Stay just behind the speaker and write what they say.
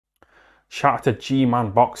Shout out to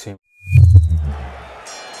G-Man Boxing.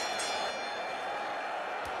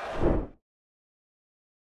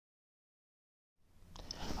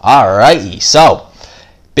 Alrighty, so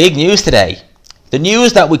big news today. The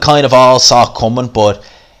news that we kind of all saw coming, but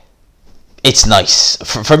it's nice.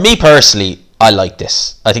 For me personally, I like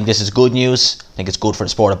this. I think this is good news. I think it's good for the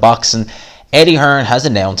sport of boxing. Eddie Hearn has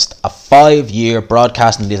announced a 5-year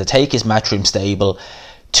broadcasting deal to take his Matchroom stable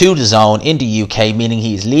to Dazn in the UK, meaning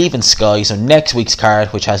he is leaving Sky. So next week's card,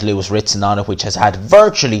 which has Lewis Ritson on it, which has had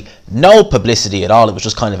virtually no publicity at all, it was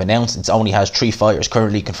just kind of announced. It only has 3 fighters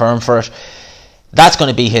currently confirmed for it. That's going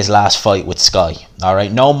to be his last fight with Sky.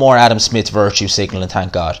 Alright, no more Adam Smith's virtue signaling,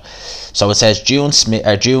 thank God. So it says June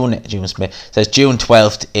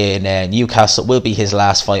 12th in Newcastle will be his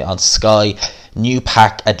last fight on Sky. New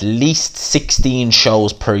pack, at least 16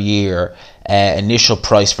 shows per year. Initial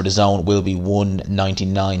price for the zone will be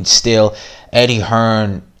 $1.99. Still, Eddie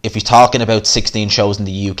Hearn, if he's talking about 16 shows in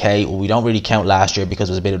the UK, well, we don't really count last year because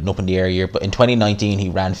it was a bit of an up in the air year, but in 2019 he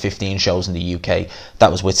ran 15 shows in the UK.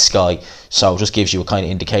 That was with Sky, so it just gives you a kind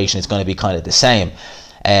of indication it's going to be kind of the same.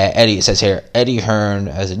 It says here, Eddie Hearn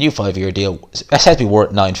has a new 5-year deal, it's said to be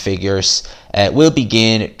worth 9 figures. Will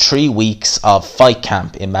begin 3 weeks of fight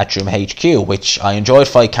camp in Matchroom HQ, which I enjoyed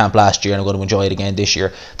fight camp last year and I'm going to enjoy it again this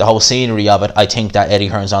year. The whole scenery of it, I think that Eddie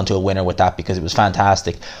Hearn's onto a winner with that because it was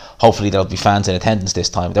fantastic. Hopefully there'll be fans in attendance this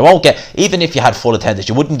time. They won't get, even if you had full attendance,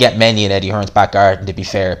 you wouldn't get many in Eddie Hearn's back garden, to be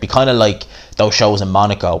fair. It'd be kind of like those shows in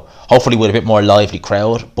Monaco, hopefully with a bit more lively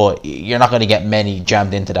crowd, but you're not going to get many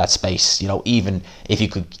jammed into that space. You know, even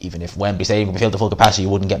if Wembley Stadium could be filled to full capacity, you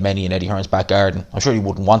wouldn't get many in Eddie Hearn's back garden. I'm sure you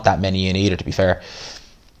wouldn't want that many in either, to be fair.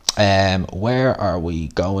 Where are we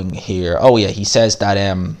going here? Oh yeah, he says that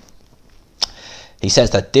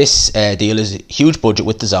this deal is a huge budget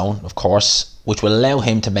with DAZN, of course, which will allow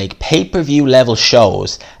him to make pay-per-view level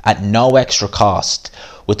shows at no extra cost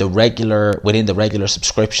within the regular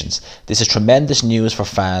subscriptions. This is tremendous news for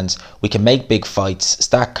fans. We can make big fights,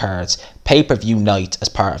 stack cards, pay-per-view night as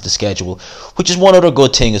part of the schedule, which is one other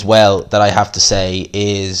good thing as well that I have to say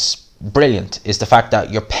is brilliant, is the fact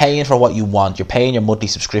that you're paying for what you want. You're paying your monthly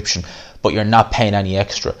subscription, but you're not paying any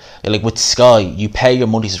extra. Like with Sky, you pay your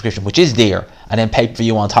monthly subscription, which is dear, and then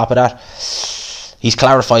pay-per-view on top of that. He's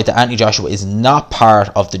clarified that Anthony Joshua is not part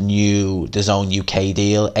of the new DAZN UK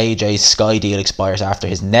deal. AJ's Sky deal expires after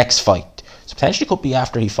his next fight, so potentially could be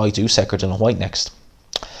after he fights Usyk or Dillian Whyte next.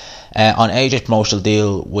 On AJ's promotional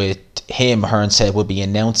deal with him, Hearn said there will be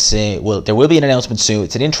an announcement soon.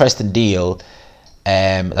 It's an interesting deal.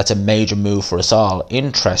 That's a major move for us all.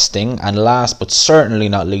 Interesting. And last but certainly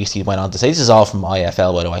not least, he went on to say, this is all from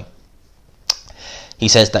IFL, by the way. He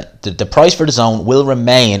says that the price for DAZN will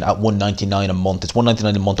remain at $1.99 a month. It's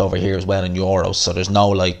 $1.99 a month over here as well in euros, so there's no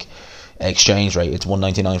like exchange rate. It's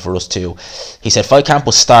 $1.99 for us too. He said fight camp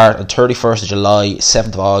will start on 31st of July,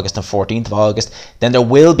 7th of August and 14th of August. Then there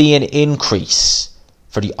will be an increase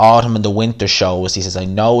for the autumn and the winter shows. He says, I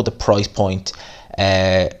know the price point.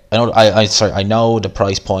 I know the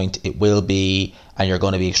price point it will be, and you're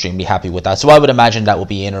going to be extremely happy with that. So I would imagine that will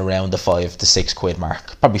be in around the £5 to £6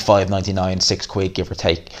 mark, probably £5.99, £6 give or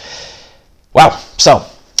take. Wow. So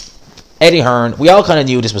Eddie Hearn, we all kind of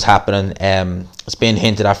knew this was happening. It's been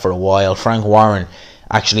hinted at for a while. Frank Warren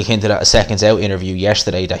actually hinted at a Seconds Out interview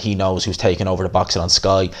yesterday that he knows who's taking over the boxing on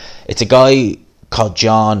Sky. It's a guy called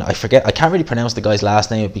John, I can't really pronounce the guy's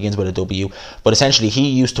last name, it begins with a W, but essentially he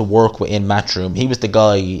used to work within Matchroom. He was the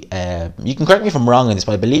guy, you can correct me if I'm wrong on this,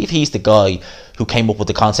 but I believe he's the guy who came up with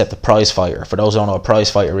the concept of Prize Fighter. For those who don't know what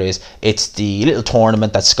Prize Fighter is, it's the little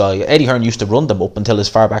tournament that Sky, Eddie Hearn used to run them up until as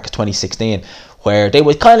far back as 2016, where they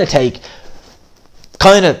would kind of take,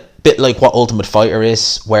 bit like what Ultimate Fighter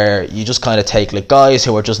is, where you just kind of take like guys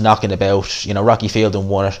who are just knocking about, you know, Rocky Fielding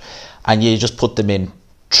won it, and you just put them in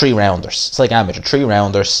 3 rounders. It's like amateur 3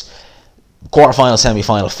 rounders, quarter-final,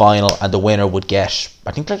 semi-final, final, and the winner would get,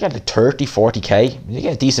 I think, like 30, 40k. You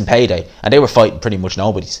get a decent payday, and they were fighting pretty much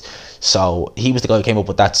nobody's. So he was the guy who came up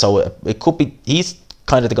with that. So it could be, he's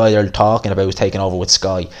kind of the guy they're talking about who's taking over with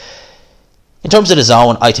Sky. In terms of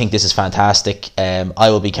DAZN, I think this is fantastic. I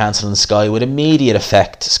will be cancelling Sky with immediate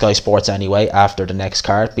effect, Sky Sports anyway, after the next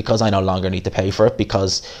card, because I no longer need to pay for it,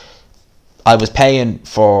 because I was paying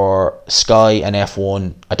for Sky and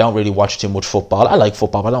F1. I don't really watch too much football. I like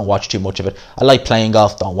football, but I don't watch too much of it. I like playing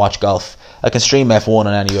golf, don't watch golf. I can stream F1 on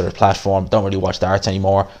any other platform. Don't really watch darts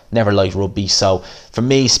anymore. Never liked rugby. So for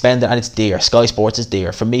me, spending, and it's dear. Sky Sports is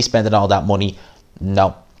dear. For me, spending all that money,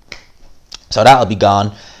 no. So that'll be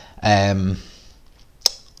gone.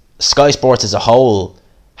 Sky Sports as a whole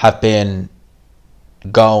have been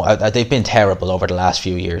they've been terrible over the last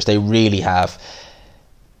few years. They really have.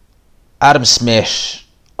 Adam Smith,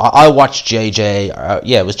 I watched JJ,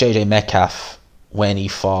 it was JJ Metcalf when he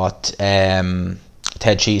fought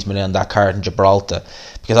Ted Cheeseman on that card in Gibraltar,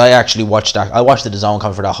 because I actually watched that. I watched the DAZN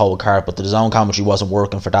commentary for that whole card, but the DAZN commentary wasn't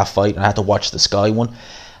working for that fight, and I had to watch the Sky one.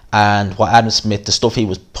 And what Adam Smith, the stuff he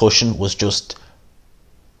was pushing was just,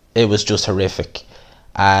 it was just horrific.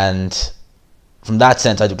 And from that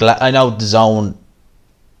sense, I know DAZN,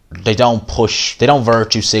 they don't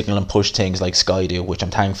virtue signal and push things like Sky do, which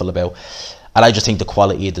I'm thankful about. And I just think the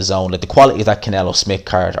quality of DAZN, like the quality of that Canelo Smith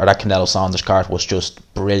card or that Canelo Saunders card, was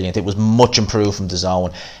just brilliant. It was much improved from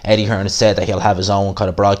DAZN. Eddie Hearn has said that he'll have his own kind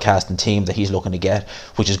of broadcasting team that he's looking to get,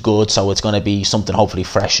 which is good. So it's going to be something hopefully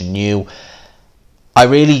fresh and new. I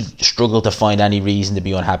really struggle to find any reason to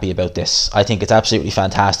be unhappy about this. I think it's absolutely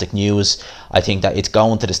fantastic news. I think that it's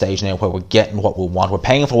going to the stage now where we're getting what we want. We're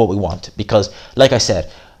paying for what we want, because, like I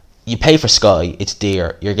said, you pay for Sky, it's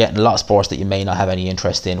dear. You're getting a lot of sports that you may not have any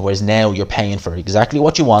interest in, whereas now you're paying for exactly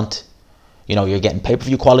what you want. You know, you're getting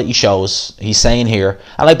pay-per-view quality shows, he's saying here,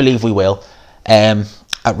 and I believe we will.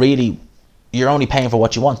 Really, you're only paying for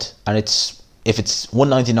what you want. And if it's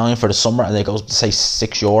 $1.99 for the summer and it goes to, say,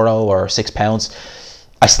 €6 or £6,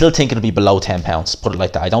 I still think it'll be below £10, put it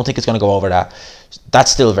like that. I don't think it's going to go over that.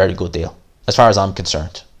 That's still a very good deal, as far as I'm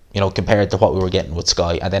concerned. You know, compared to what we were getting with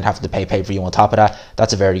Sky, and then having to pay pay-per-view on top of that,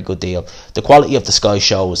 that's a very good deal. The quality of the Sky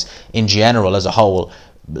shows in general as a whole,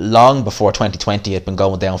 long before 2020, had been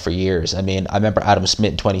going down for years. I mean, I remember Adam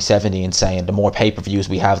Smith in 2017 saying the more pay-per-views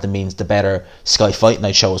we have, that means the better Sky Fight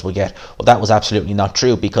Night shows we get. Well, that was absolutely not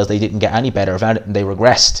true, because they didn't get any better. If anything, they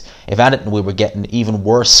regressed. If anything, we were getting even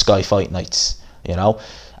worse Sky Fight Nights, you know.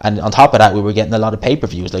 And on top of that, we were getting a lot of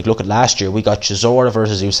pay-per-views. Like, look at last year, we got Chisora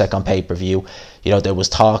versus Usyk on pay-per-view. You know, there was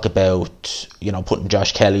talk about, you know, putting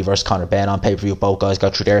Josh Kelly versus Conor Benn on pay-per-view. Both guys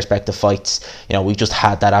got through their respective fights. You know, we just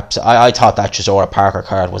had that. I thought that Chisora Parker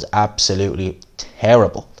card was absolutely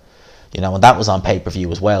terrible. You know, and that was on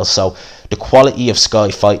pay-per-view as well. So the quality of Sky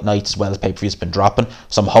Fight Night as well as pay-per-view has been dropping.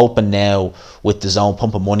 So I'm hoping now, with the DAZN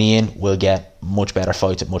pumping money in, we'll get much better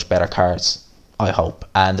fights at much better cards. I hope.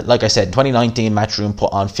 And like I said, in 2019, Matchroom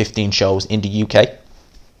put on 15 shows in the UK.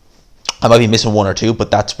 I might be missing one or two, but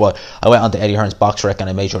that's what I went on to Eddie Hearn's Box Rec and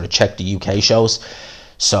I made sure to check the UK shows.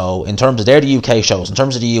 So in terms of they're the UK shows, in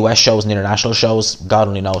terms of the US shows and international shows, God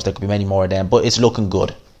only knows, there could be many more of them, but it's looking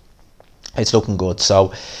good. It's looking good.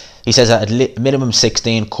 So he says that at minimum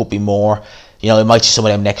 16, could be more. You know, it might see some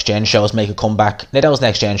of them next gen shows make a comeback. Now, those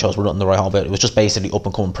next gen shows were nothing to write home about. It was just basically up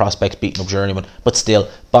and coming prospects beating up journeymen. But still,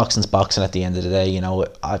 boxing's boxing at the end of the day. You know,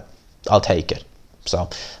 I'll take it. So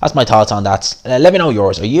that's my thoughts on that. Let me know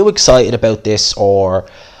yours. Are you excited about this, or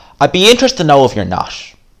I'd be interested to know if you're not.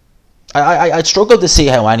 I'd struggle to see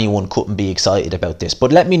how anyone couldn't be excited about this.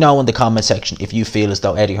 But let me know in the comment section if you feel as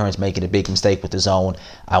though Eddie Hearn's making a big mistake with the DAZN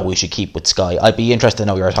and we should keep with Sky. I'd be interested to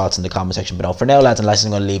know your thoughts in the comment section below. For now, lads and lasses,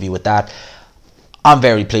 I'm going to leave you with that. I'm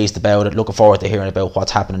very pleased about it. Looking forward to hearing about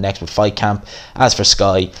what's happening next with Fight Camp. As for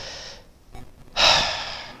Sky,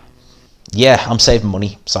 yeah, I'm saving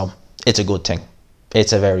money, so it's a good thing.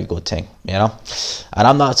 It's a very good thing, you know. And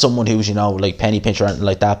I'm not someone who's, you know, like penny pinch or anything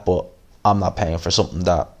like that, but I'm not paying for something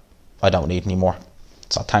that I don't need anymore.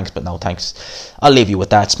 So thanks, but no thanks. I'll leave you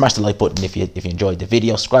with that. Smash the like button if you enjoyed the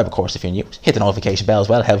video. Subscribe, of course, if you're new. Hit the notification bell as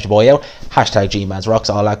well. Helps your boy out.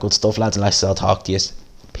 #GMansRocks, all that good stuff, lads and lasses. I'll talk to you.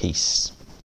 Peace.